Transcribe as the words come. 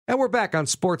And we're back on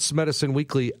Sports Medicine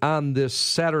Weekly on this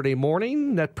Saturday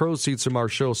morning. Net proceeds from our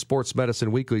show, Sports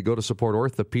Medicine Weekly, go to support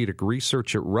orthopedic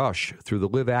research at Rush through the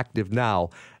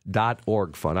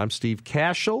LiveActiveNow.org fund. I'm Steve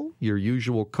Cashel, your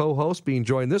usual co-host, being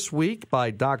joined this week by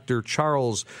Dr.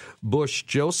 Charles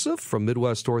Bush-Joseph from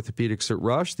Midwest Orthopaedics at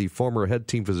Rush, the former head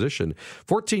team physician.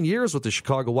 14 years with the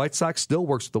Chicago White Sox, still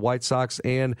works with the White Sox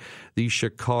and the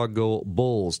Chicago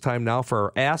Bulls. Time now for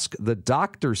our Ask the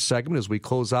Doctor segment as we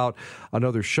close out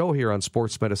another show here on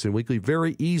Sports Medicine Weekly.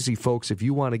 Very easy, folks, if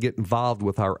you want to get involved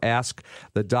with our Ask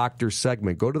the Doctor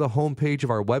segment. Go to the homepage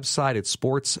of our website at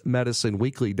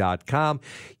sportsmedicineweekly.com.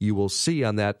 You will see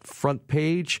on that front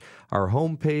page, our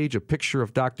homepage, a picture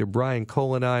of Dr. Brian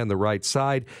Cole and I on the right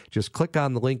side. Just click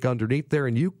on the link underneath there,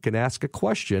 and you can ask a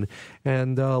question,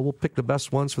 and we'll pick the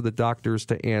best ones for the doctors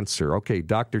to answer. Okay,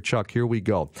 Dr. Chuck, here we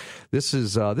go. This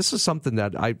is something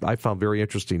that I found very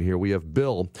interesting here. We have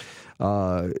Bill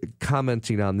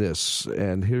commenting on this,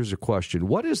 and here's a question.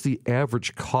 What is the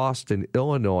average cost in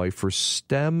Illinois for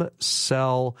stem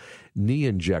cell knee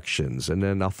injections? And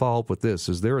then I'll follow up with this.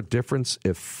 Is there a difference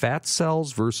if fat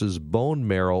cells versus bone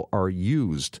marrow are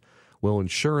used? Will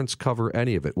insurance cover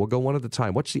any of it? We'll go one at a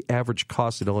time. What's the average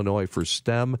cost in Illinois for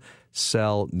stem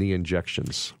cell knee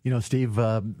injections? You know, Steve,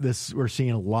 we're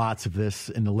seeing lots of this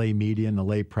in the lay media and the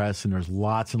lay press, and there's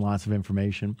lots and lots of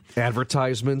information.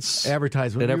 Advertisements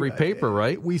in every paper,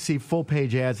 right? We see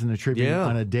full-page ads in the Tribune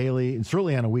on a daily and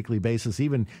certainly on a weekly basis,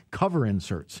 even cover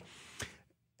inserts.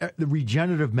 The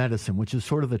regenerative medicine, which is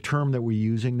sort of the term that we're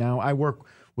using now. I work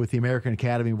with the American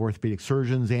Academy of Orthopedic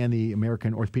Surgeons and the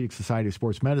American Orthopedic Society of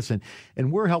Sports Medicine,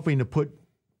 and we're helping to put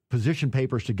position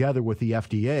papers together with the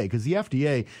FDA, because the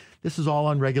FDA, this is all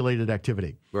unregulated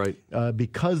activity. Right.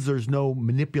 Because there's no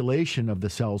manipulation of the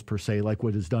cells per se, like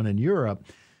what is done in Europe,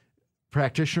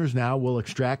 practitioners now will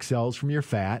extract cells from your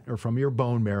fat or from your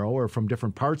bone marrow or from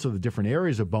different parts of the different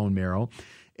areas of bone marrow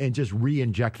and just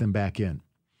re-inject them back in.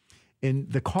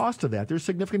 And the cost of that, there's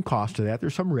significant cost to that.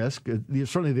 There's some risk.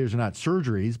 Certainly there's not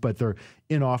surgeries, but they're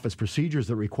in-office procedures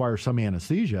that require some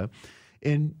anesthesia.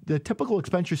 And the typical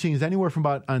expense you're seeing is anywhere from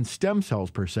about, on stem cells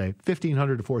per se,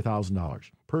 $1,500 to $4,000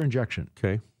 per injection.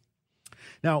 Okay.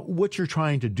 Now, what you're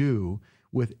trying to do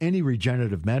with any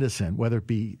regenerative medicine, whether it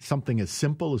be something as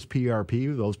simple as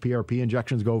PRP, those PRP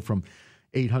injections go from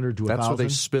 800 to 1,000. That's where they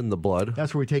spin the blood.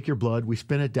 That's where we take your blood, we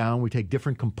spin it down, we take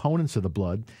different components of the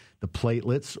blood, the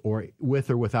platelets, or with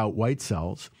or without white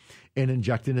cells, and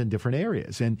inject it in different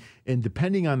areas. And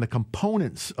depending on the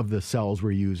components of the cells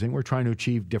we're using, we're trying to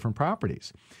achieve different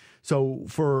properties. So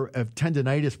for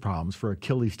tendinitis problems, for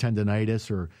Achilles tendinitis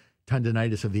or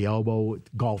tendinitis of the elbow,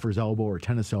 golfer's elbow or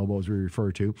tennis elbow as we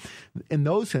refer to, in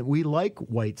those, we like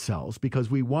white cells because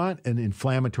we want an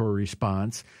inflammatory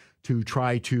response to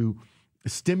try to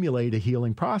stimulate a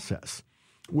healing process.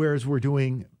 Whereas we're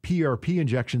doing PRP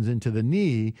injections into the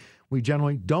knee, we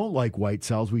generally don't like white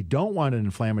cells. We don't want an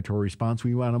inflammatory response.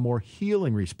 We want a more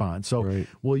healing response. So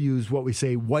we'll use what we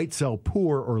say white cell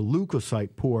poor or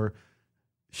leukocyte poor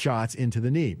shots into the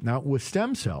knee. Now, with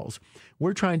stem cells,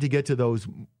 we're trying to get to those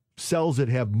cells that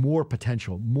have more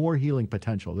potential, more healing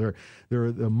potential. They're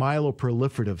the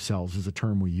myeloproliferative cells is a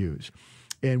term we use.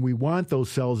 And we want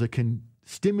those cells that can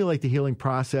stimulate the healing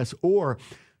process or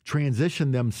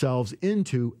transition themselves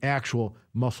into actual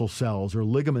muscle cells or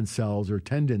ligament cells or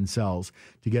tendon cells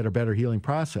to get a better healing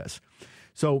process.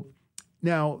 So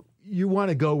now you want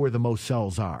to go where the most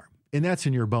cells are, and that's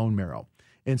in your bone marrow.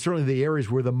 And certainly the areas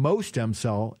where the most stem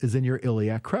cell is in your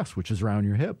iliac crest, which is around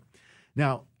your hip.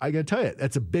 Now, I got to tell you,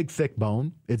 that's a big, thick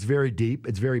bone. It's very deep.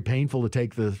 It's very painful to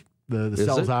take the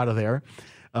cells out of there.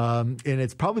 And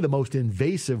it's probably the most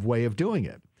invasive way of doing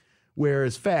it.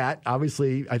 Whereas fat,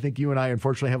 obviously, I think you and I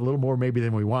unfortunately have a little more maybe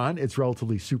than we want. It's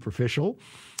relatively superficial.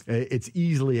 It's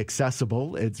easily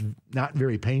accessible. It's not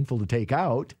very painful to take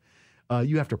out.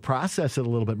 You have to process it a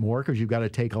little bit more because you've got to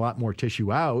take a lot more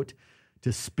tissue out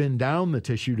to spin down the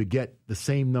tissue to get the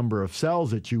same number of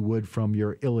cells that you would from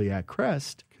your iliac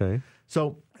crest. Okay.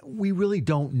 So we really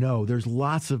don't know. There's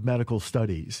lots of medical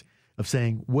studies of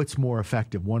saying what's more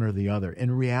effective, one or the other.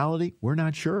 In reality, we're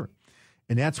not sure.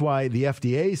 And that's why the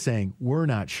FDA is saying, we're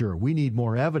not sure. We need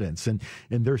more evidence. And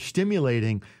they're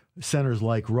stimulating centers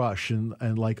like Rush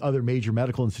and like other major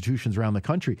medical institutions around the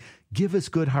country. Give us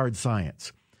good, hard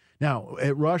science. Now,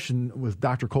 at Rush and with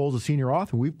Dr. Cole's a senior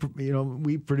author, we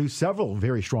produced several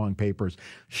very strong papers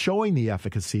showing the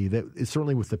efficacy that is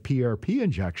certainly with the PRP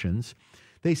injections.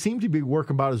 They seem to be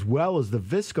working about as well as the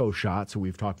visco shots that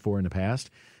we've talked for in the past,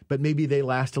 but maybe they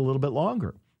last a little bit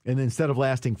longer. And instead of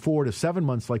lasting 4 to 7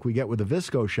 months like we get with a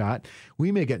visco shot,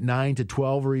 we may get 9 to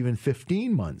 12 or even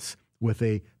 15 months with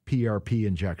a PRP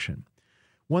injection.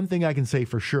 one thing I can say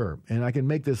for sure, and I can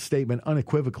make this statement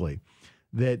unequivocally,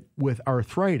 that with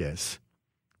arthritis,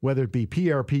 whether it be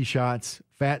PRP shots,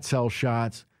 fat cell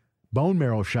shots, bone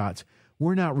marrow shots,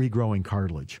 we're not regrowing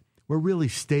cartilage. We're really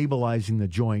stabilizing the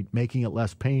joint, making it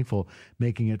less painful,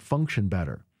 making it function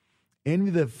better. Any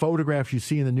of the photographs you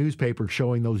see in the newspaper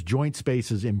showing those joint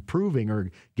spaces improving or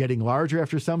getting larger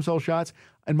after stem cell shots,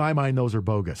 in my mind, those are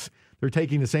bogus. They're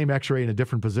taking the same x-ray in a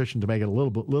different position to make it a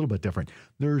little bit different.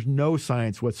 There's no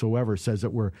science whatsoever says that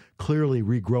we're clearly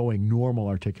regrowing normal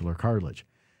articular cartilage.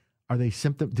 Are they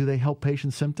do they help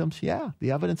patients' symptoms? Yeah, the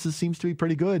evidence seems to be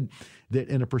pretty good that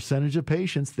in a percentage of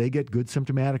patients, they get good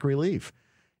symptomatic relief.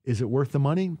 Is it worth the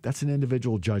money? That's an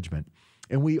individual judgment.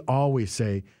 And we always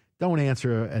say, don't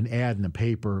answer an ad in the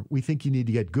paper. We think you need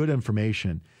to get good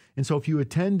information. And so if you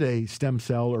attend a stem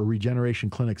cell or regeneration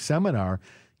clinic seminar,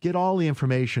 get all the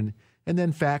information and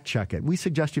then fact check it. We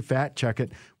suggest you fact check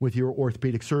it with your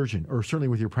orthopedic surgeon or certainly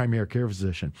with your primary care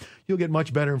physician. You'll get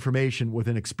much better information with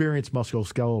an experienced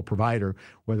musculoskeletal provider,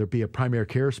 whether it be a primary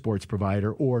care sports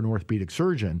provider or an orthopedic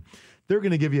surgeon. They're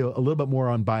going to give you a little bit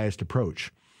more unbiased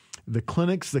approach. The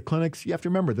clinics, you have to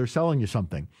remember, they're selling you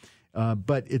something,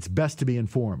 but it's best to be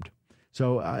informed.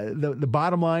 So the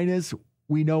bottom line is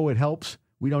we know it helps.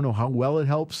 We don't know how well it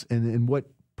helps and in what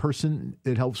person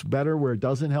it helps better, where it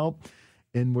doesn't help.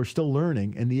 And we're still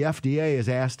learning. And the FDA has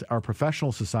asked our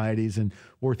professional societies in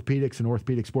orthopedics and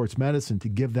orthopedic sports medicine to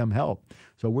give them help.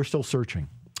 So we're still searching.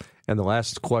 And the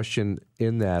last question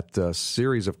in that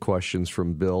series of questions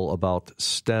from Bill about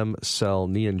stem cell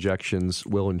knee injections,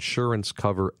 will insurance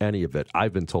cover any of it?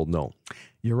 I've been told no.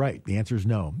 You're right. The answer is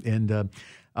no. And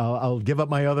I'll give up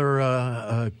my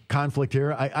other conflict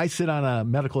here. I sit on a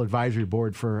medical advisory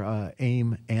board for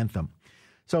AIM Anthem.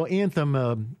 So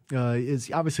Anthem is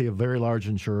obviously a very large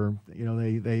insurer. You know,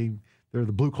 they're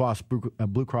the Blue Cross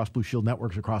Blue Shield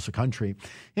networks across the country,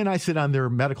 and I sit on their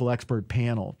medical expert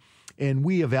panel, and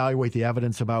we evaluate the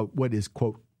evidence about what is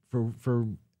quote for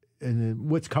and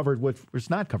what's covered, what's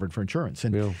not covered for insurance,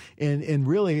 and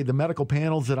really the medical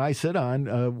panels that I sit on,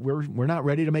 we're not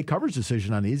ready to make coverage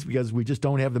decision on these because we just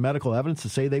don't have the medical evidence to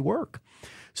say they work.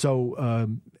 So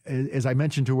as I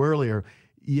mentioned to earlier.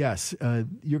 Yes,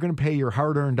 you're going to pay your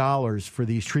hard-earned dollars for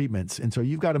these treatments. And so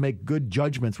you've got to make good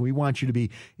judgments. We want you to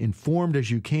be informed as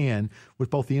you can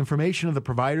with both the information of the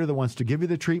provider that wants to give you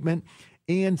the treatment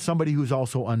and somebody who's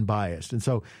also unbiased. And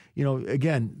so, you know,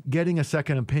 again, getting a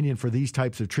second opinion for these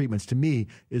types of treatments to me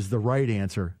is the right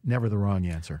answer, never the wrong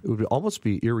answer. It would almost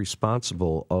be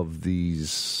irresponsible of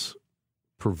these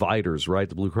providers, right?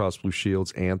 The Blue Cross Blue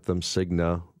Shields, Anthem,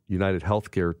 Cigna, United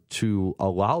Healthcare, to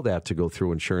allow that to go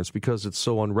through insurance because it's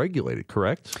so unregulated,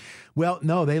 correct? Well,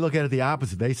 no, they look at it the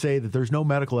opposite. They say that there's no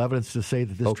medical evidence to say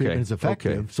that this treatment is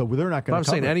effective, so they're not going to I'm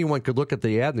saying anyone could look at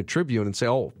the ad in the Tribune and say,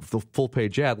 oh, the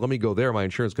full-page ad, let me go there, my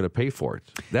insurance is going to pay for it.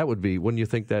 That would be, wouldn't you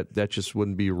think that just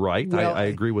wouldn't be right? Well, I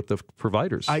agree with the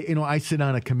providers. I sit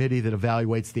on a committee that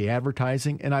evaluates the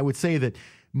advertising, and I would say that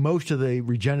most of the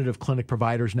regenerative clinic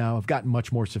providers now have gotten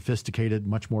much more sophisticated,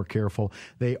 much more careful.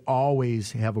 They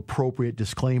always have appropriate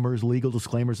disclaimers, legal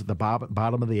disclaimers at the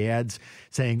bottom of the ads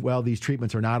saying, well, these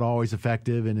treatments are not always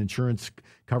effective and insurance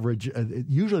coverage.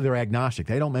 Usually they're agnostic.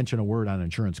 They don't mention a word on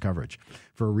insurance coverage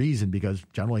for a reason because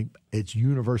generally it's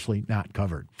universally not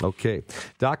covered. Okay.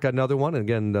 Doc, another one. And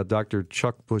again, Dr.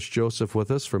 Chuck Bush-Joseph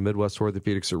with us from Midwest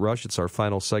Orthopaedics at Rush. It's our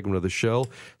final segment of the show,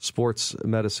 Sports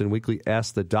Medicine Weekly,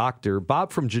 Ask the Doctor.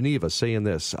 Bob from Geneva saying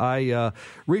this. I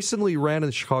recently ran in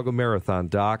the Chicago Marathon,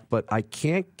 Doc, but I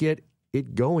can't get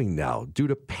it going now due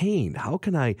to pain. How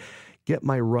can I get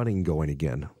my running going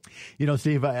again? You know,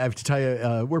 Steve, I have to tell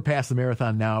you, we're past the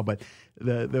marathon now, but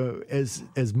as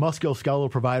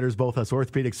musculoskeletal providers, both us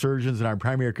orthopedic surgeons and our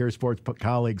primary care sports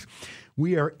colleagues,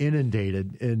 we are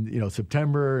inundated in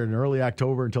September and early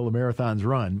October until the marathons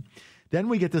run. Then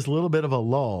we get this little bit of a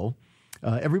lull.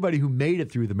 Everybody who made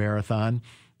it through the marathon,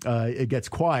 it gets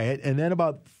quiet, and then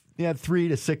about 3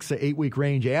 to 6 to 8 week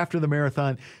range after the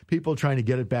marathon, people trying to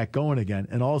get it back going again,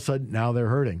 and all of a sudden now they're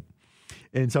hurting.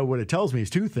 And so what it tells me is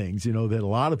two things, that a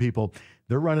lot of people,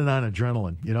 they're running on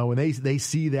adrenaline. When they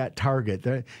see that target,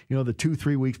 the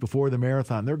 2-3 weeks before the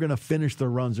marathon, they're going to finish their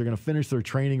runs. They're going to finish their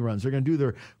training runs. They're going to do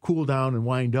their cool down and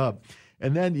wind up.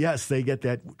 And then, yes, they get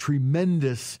that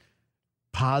tremendous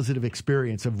positive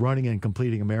experience of running and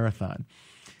completing a marathon.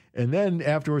 And then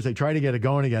afterwards, they try to get it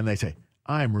going again. They say,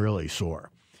 I'm really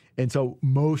sore. And so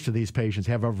most of these patients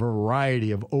have a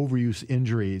variety of overuse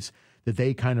injuries that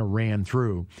they kind of ran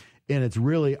through. And it's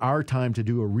really our time to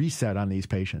do a reset on these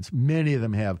patients. Many of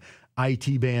them have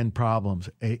IT band problems,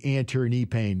 anterior knee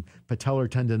pain, patellar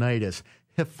tendonitis,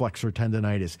 hip flexor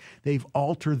tendonitis. They've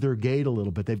altered their gait a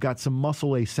little bit. They've got some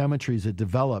muscle asymmetries that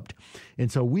developed.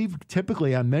 And so we've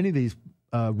typically on many of these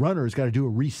runners got to do a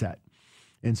reset.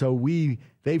 And so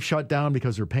they've shut down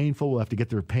because they're painful. We'll have to get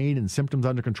their pain and symptoms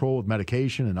under control with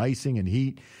medication and icing and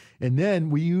heat. And then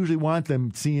we usually want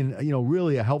them seeing,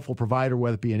 really a helpful provider,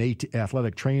 whether it be an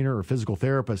athletic trainer or physical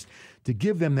therapist, to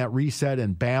give them that reset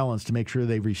and balance to make sure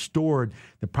they've restored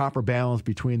the proper balance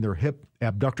between their hip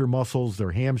abductor muscles, their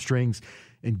hamstrings,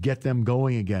 and get them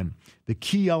going again. The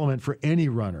key element for any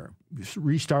runner,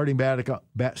 starting back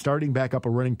up a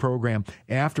running program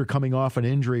after coming off an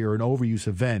injury or an overuse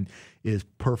event, is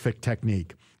perfect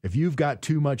technique. If you've got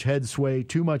too much head sway,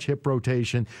 too much hip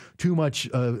rotation, too much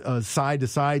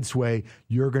side-to-side sway,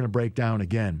 you're going to break down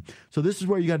again. So this is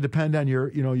where you got to depend on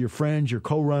your friends, your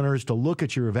co-runners to look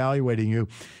at you, evaluating you.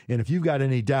 And if you've got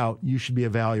any doubt, you should be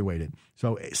evaluated.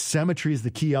 So symmetry is the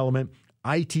key element.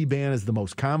 IT band is the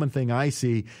most common thing I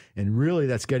see, and really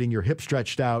that's getting your hip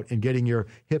stretched out and getting your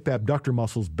hip abductor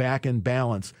muscles back in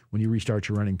balance when you restart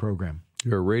your running program.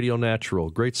 You're a radio natural.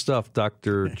 Great stuff,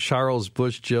 Dr. Charles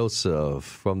Bush-Joseph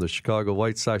from the Chicago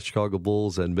White Sox, Chicago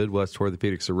Bulls, and Midwest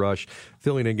Orthopaedics at Rush,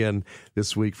 filling again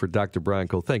this week for Dr. Brian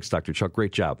Cole. Thanks, Dr. Chuck.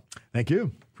 Great job. Thank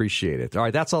you. Appreciate it. All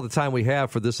right, that's all the time we have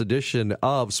for this edition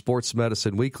of Sports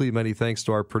Medicine Weekly. Many thanks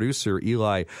to our producer,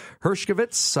 Eli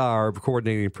Hershkovitz. Our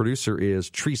coordinating producer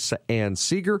is Teresa Ann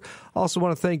Seeger. Also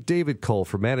want to thank David Cole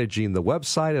for managing the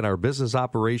website and our business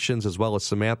operations, as well as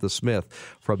Samantha Smith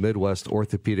from Midwest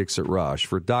Orthopaedics at Rush.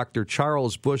 For Dr.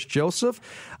 Charles Bush-Joseph,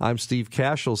 I'm Steve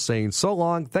Cashel saying so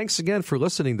long. Thanks again for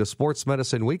listening to Sports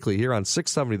Medicine Weekly here on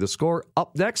 670 The Score.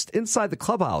 Up next, Inside the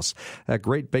Clubhouse, a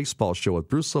great baseball show with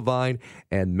Bruce Levine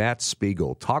and Matt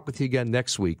Spiegel. Talk with you again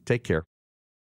next week. Take care.